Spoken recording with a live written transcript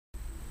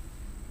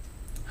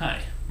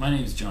Hi, my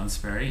name is John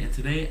Sperry, and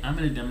today I'm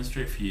going to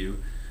demonstrate for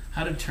you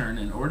how to turn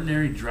an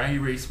ordinary dry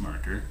erase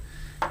marker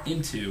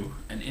into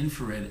an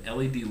infrared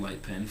LED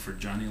light pen for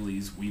Johnny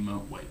Lee's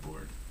Wiimote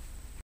Whiteboard.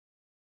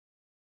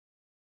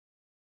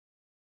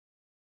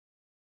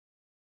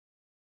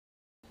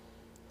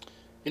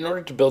 In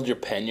order to build your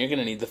pen, you're going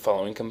to need the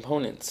following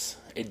components: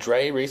 a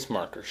dry erase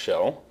marker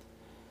shell,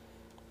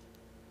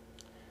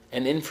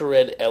 an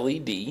infrared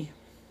LED,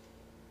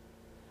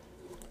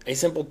 a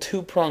simple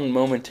two-pronged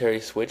momentary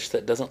switch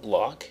that doesn't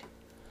lock,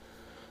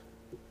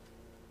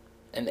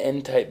 an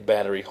N-type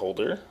battery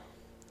holder,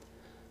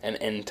 an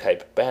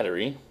N-type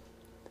battery,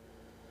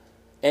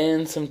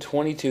 and some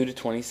 22 to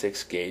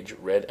 26 gauge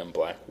red and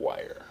black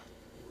wire.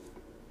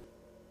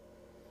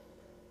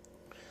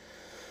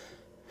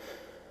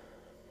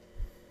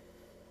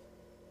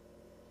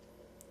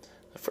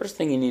 The first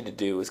thing you need to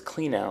do is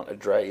clean out a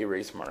dry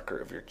erase marker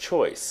of your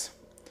choice.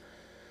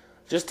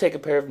 Just take a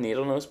pair of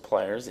needle nose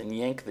pliers and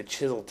yank the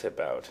chisel tip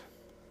out,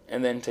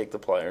 and then take the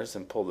pliers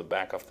and pull the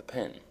back off the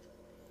pen.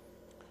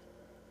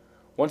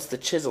 Once the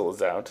chisel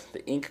is out,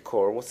 the ink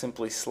core will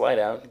simply slide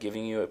out,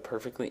 giving you a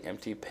perfectly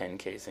empty pen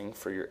casing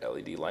for your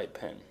LED light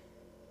pen.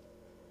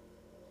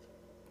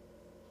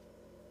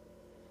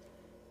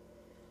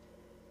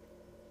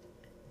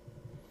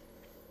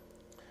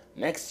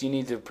 Next, you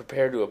need to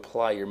prepare to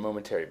apply your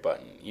momentary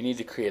button. You need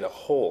to create a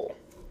hole.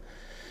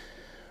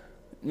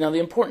 Now, the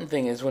important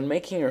thing is when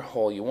making your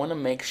hole, you want to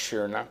make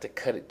sure not to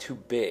cut it too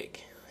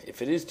big.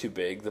 If it is too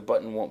big, the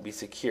button won't be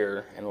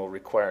secure and will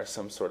require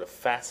some sort of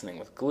fastening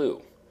with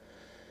glue.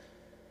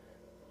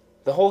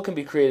 The hole can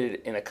be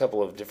created in a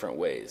couple of different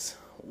ways.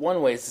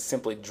 One way is to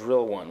simply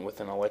drill one with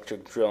an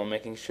electric drill,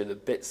 making sure the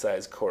bit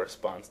size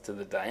corresponds to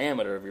the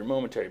diameter of your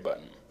momentary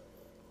button.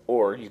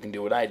 Or you can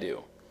do what I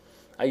do.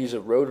 I use a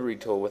rotary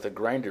tool with a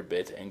grinder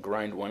bit and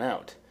grind one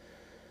out.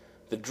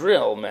 The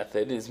drill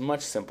method is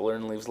much simpler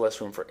and leaves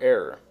less room for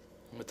error.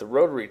 But the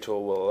rotary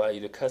tool will allow you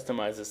to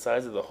customize the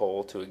size of the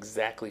hole to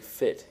exactly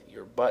fit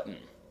your button.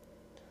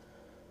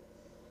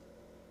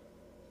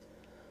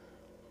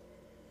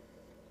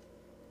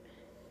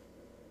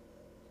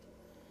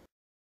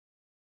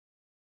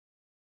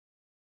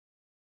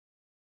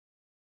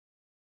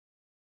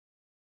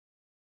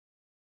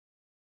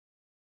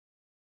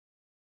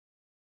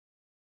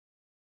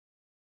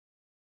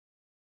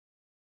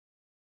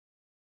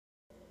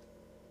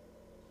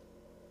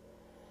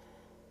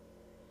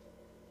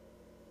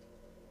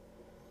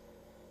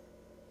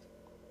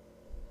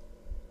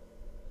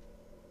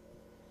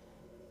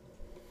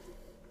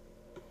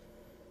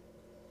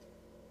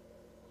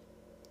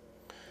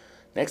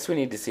 Next, we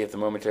need to see if the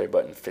momentary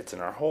button fits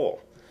in our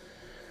hole.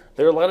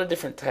 There are a lot of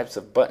different types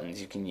of buttons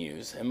you can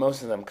use, and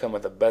most of them come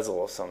with a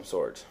bezel of some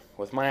sort.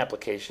 With my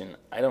application,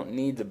 I don't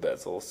need the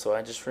bezel, so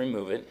I just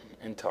remove it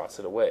and toss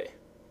it away.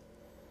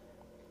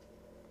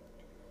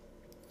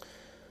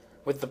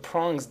 With the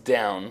prongs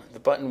down, the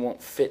button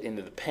won't fit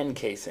into the pen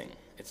casing.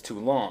 It's too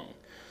long.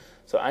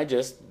 So I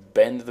just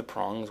bend the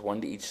prongs one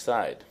to each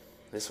side.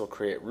 This will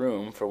create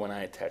room for when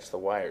I attach the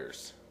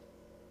wires.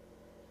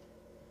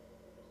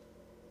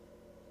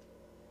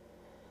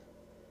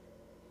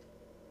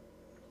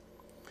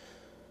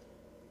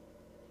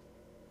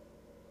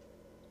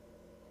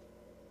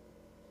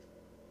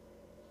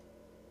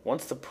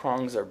 Once the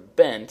prongs are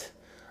bent,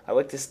 I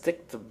like to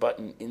stick the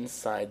button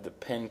inside the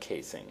pen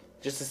casing,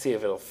 just to see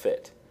if it'll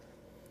fit.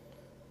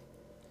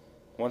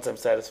 Once I'm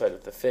satisfied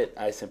with the fit,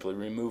 I simply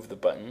remove the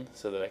button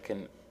so that I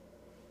can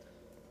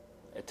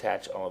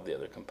attach all of the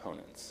other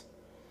components.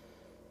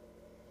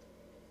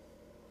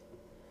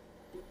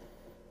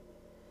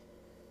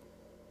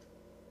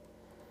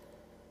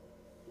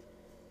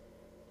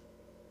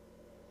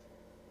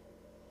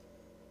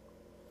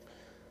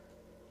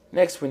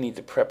 Next, we need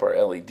to prep our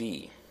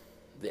LED.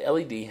 The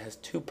LED has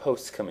two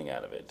posts coming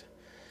out of it.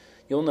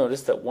 You'll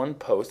notice that one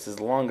post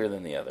is longer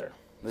than the other.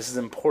 This is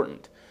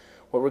important.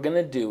 What we're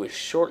going to do is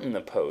shorten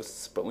the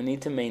posts, but we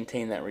need to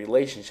maintain that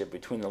relationship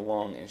between the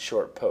long and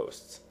short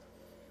posts.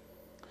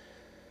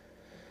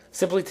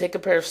 Simply take a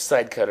pair of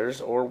side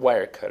cutters or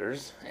wire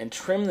cutters and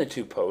trim the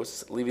two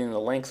posts, leaving the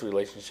length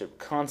relationship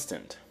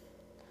constant.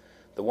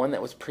 The one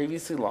that was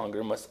previously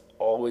longer must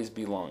always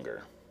be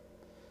longer.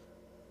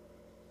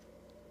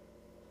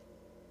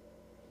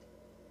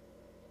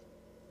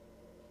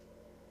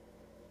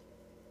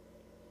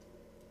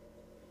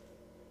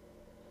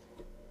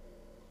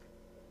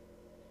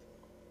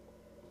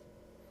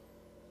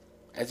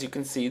 As you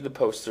can see, the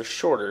posts are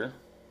shorter,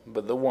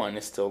 but the one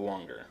is still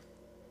longer.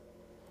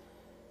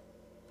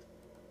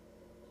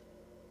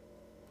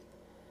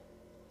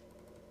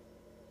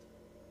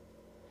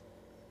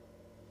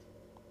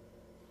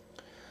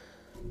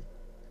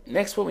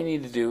 Next, what we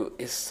need to do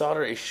is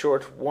solder a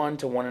short 1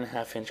 to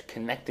 1.5 inch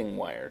connecting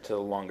wire to the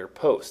longer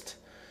post.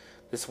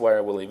 This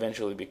wire will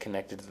eventually be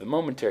connected to the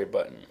momentary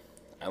button.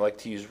 I like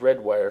to use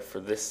red wire for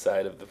this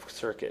side of the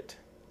circuit.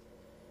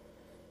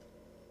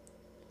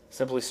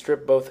 Simply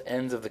strip both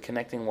ends of the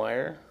connecting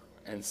wire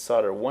and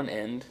solder one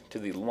end to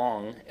the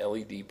long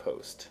LED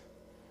post.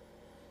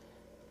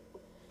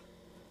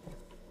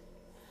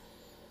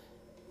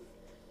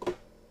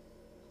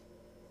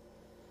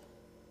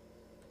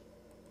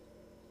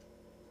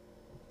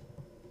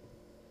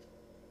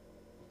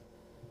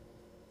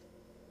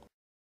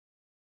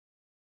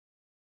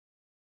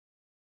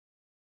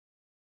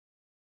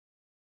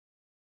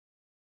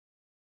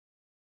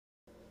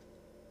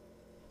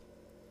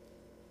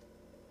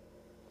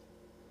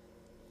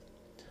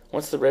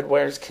 Once the red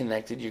wire is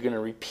connected, you're going to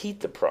repeat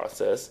the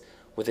process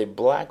with a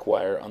black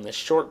wire on the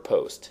short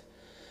post.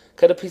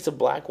 Cut a piece of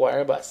black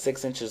wire about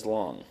 6 inches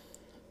long.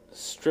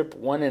 Strip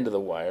one end of the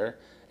wire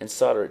and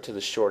solder it to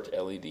the short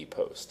LED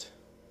post.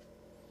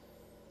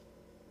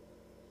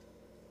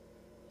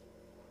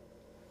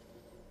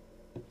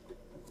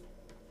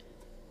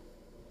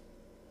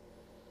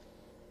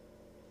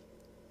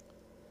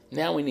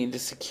 Now we need to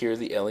secure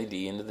the LED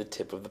into the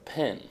tip of the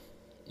pen.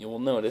 You will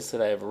notice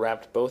that I have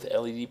wrapped both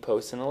LED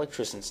posts in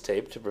electrician's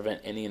tape to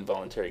prevent any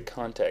involuntary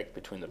contact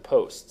between the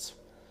posts.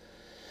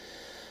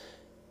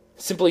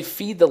 Simply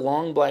feed the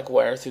long black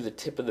wire through the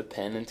tip of the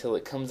pen until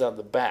it comes out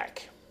the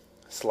back.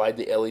 Slide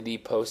the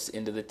LED posts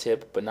into the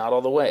tip, but not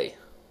all the way.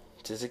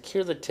 To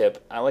secure the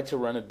tip, I like to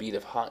run a bead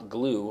of hot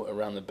glue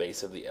around the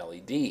base of the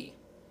LED.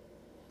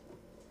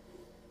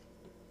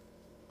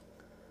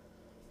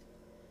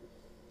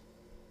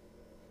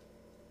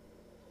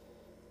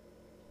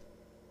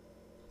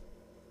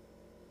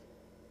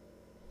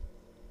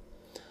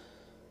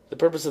 The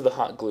purpose of the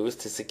hot glue is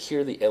to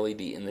secure the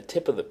LED in the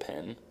tip of the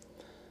pen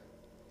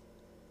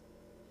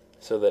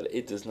so that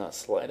it does not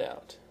slide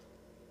out.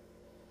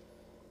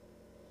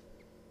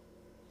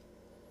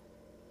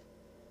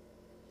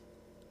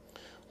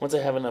 Once I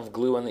have enough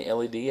glue on the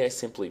LED, I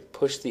simply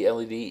push the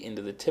LED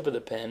into the tip of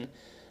the pen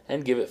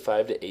and give it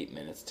 5 to 8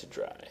 minutes to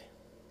dry.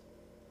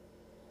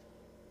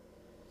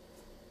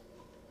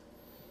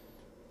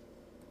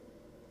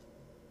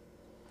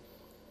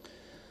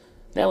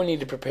 Now we need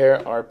to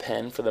prepare our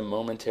pen for the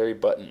momentary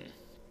button.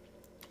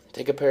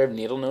 Take a pair of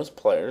needle nose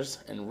pliers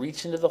and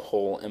reach into the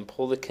hole and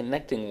pull the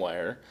connecting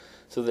wire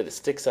so that it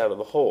sticks out of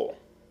the hole.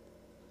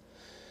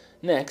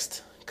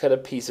 Next, cut a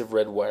piece of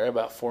red wire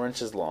about 4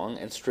 inches long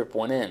and strip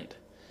one end.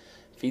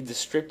 Feed the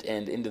stripped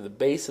end into the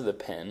base of the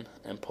pen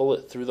and pull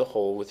it through the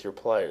hole with your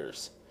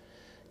pliers.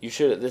 You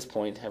should at this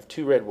point have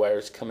 2 red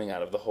wires coming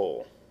out of the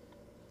hole.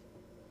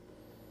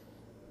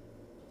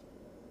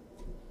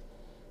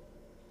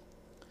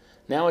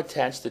 Now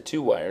attach the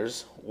 2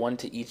 wires, one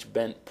to each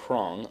bent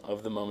prong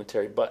of the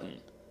momentary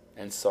button,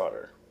 and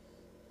solder.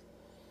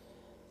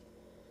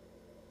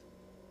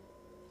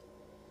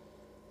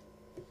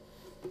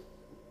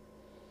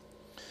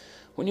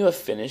 When you have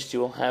finished,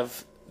 you will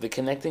have the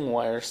connecting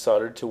wire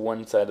soldered to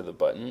one side of the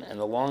button and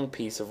the long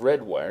piece of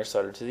red wire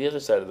soldered to the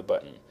other side of the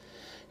button.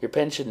 Your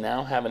pen should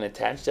now have an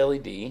attached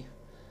LED,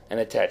 an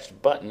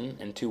attached button,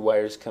 and 2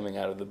 wires coming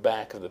out of the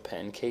back of the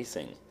pen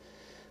casing.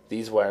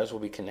 These wires will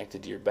be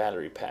connected to your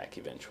battery pack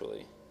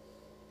eventually.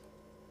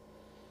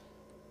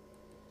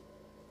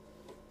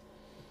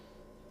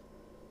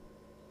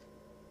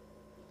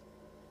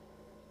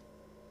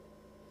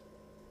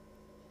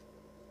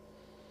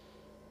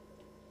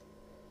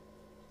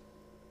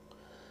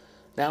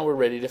 Now we're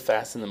ready to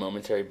fasten the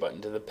momentary button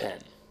to the pen.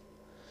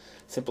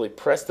 Simply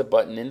press the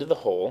button into the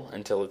hole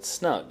until it's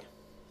snug.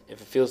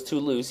 If it feels too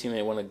loose, you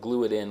may want to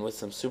glue it in with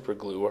some super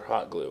glue or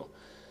hot glue.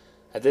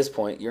 At this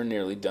point, you're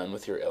nearly done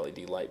with your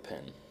LED light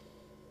pen.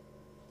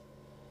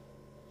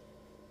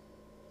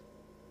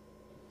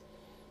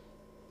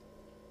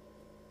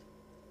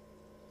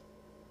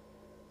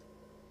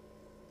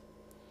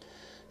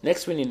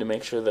 Next, we need to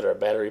make sure that our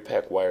battery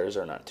pack wires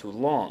are not too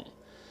long.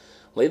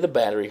 Lay the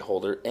battery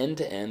holder end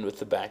to end with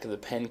the back of the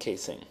pen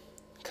casing.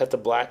 Cut the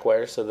black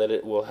wire so that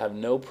it will have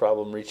no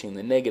problem reaching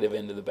the negative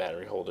end of the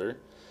battery holder,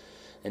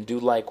 and do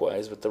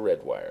likewise with the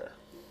red wire.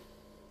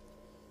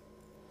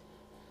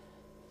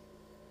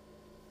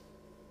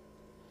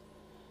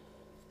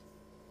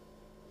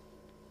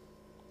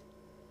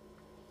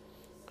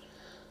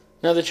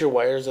 Now that your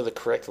wires are the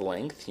correct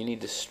length, you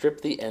need to strip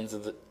the ends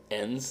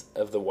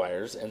of the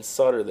wires and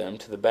solder them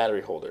to the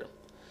battery holder.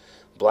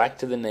 Black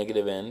to the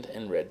negative end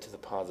and red to the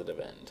positive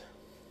end.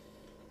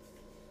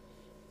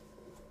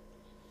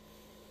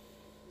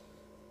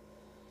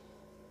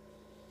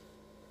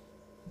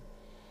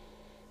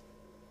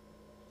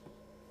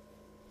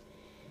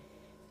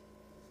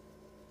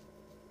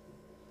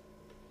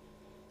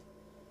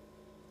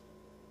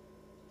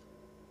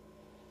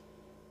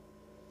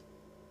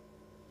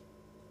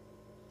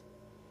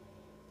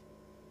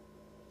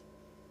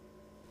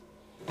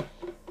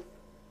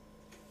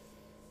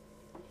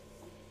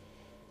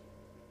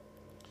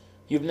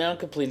 You've now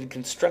completed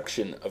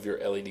construction of your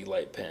LED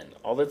light pen.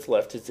 All that's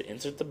left is to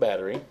insert the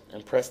battery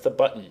and press the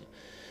button.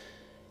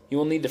 You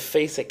will need to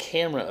face a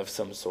camera of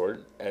some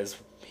sort, as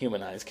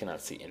human eyes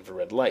cannot see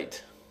infrared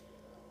light.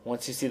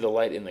 Once you see the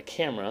light in the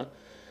camera,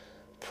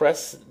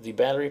 press the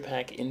battery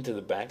pack into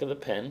the back of the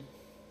pen.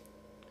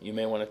 You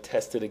may want to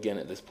test it again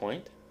at this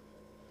point.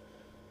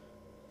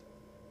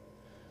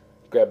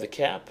 Grab the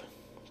cap,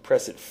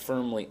 press it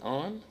firmly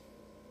on,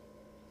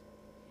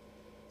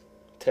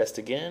 test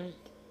again,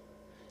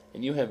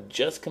 and you have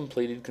just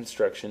completed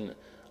construction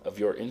of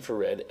your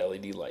infrared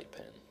LED light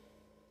pen.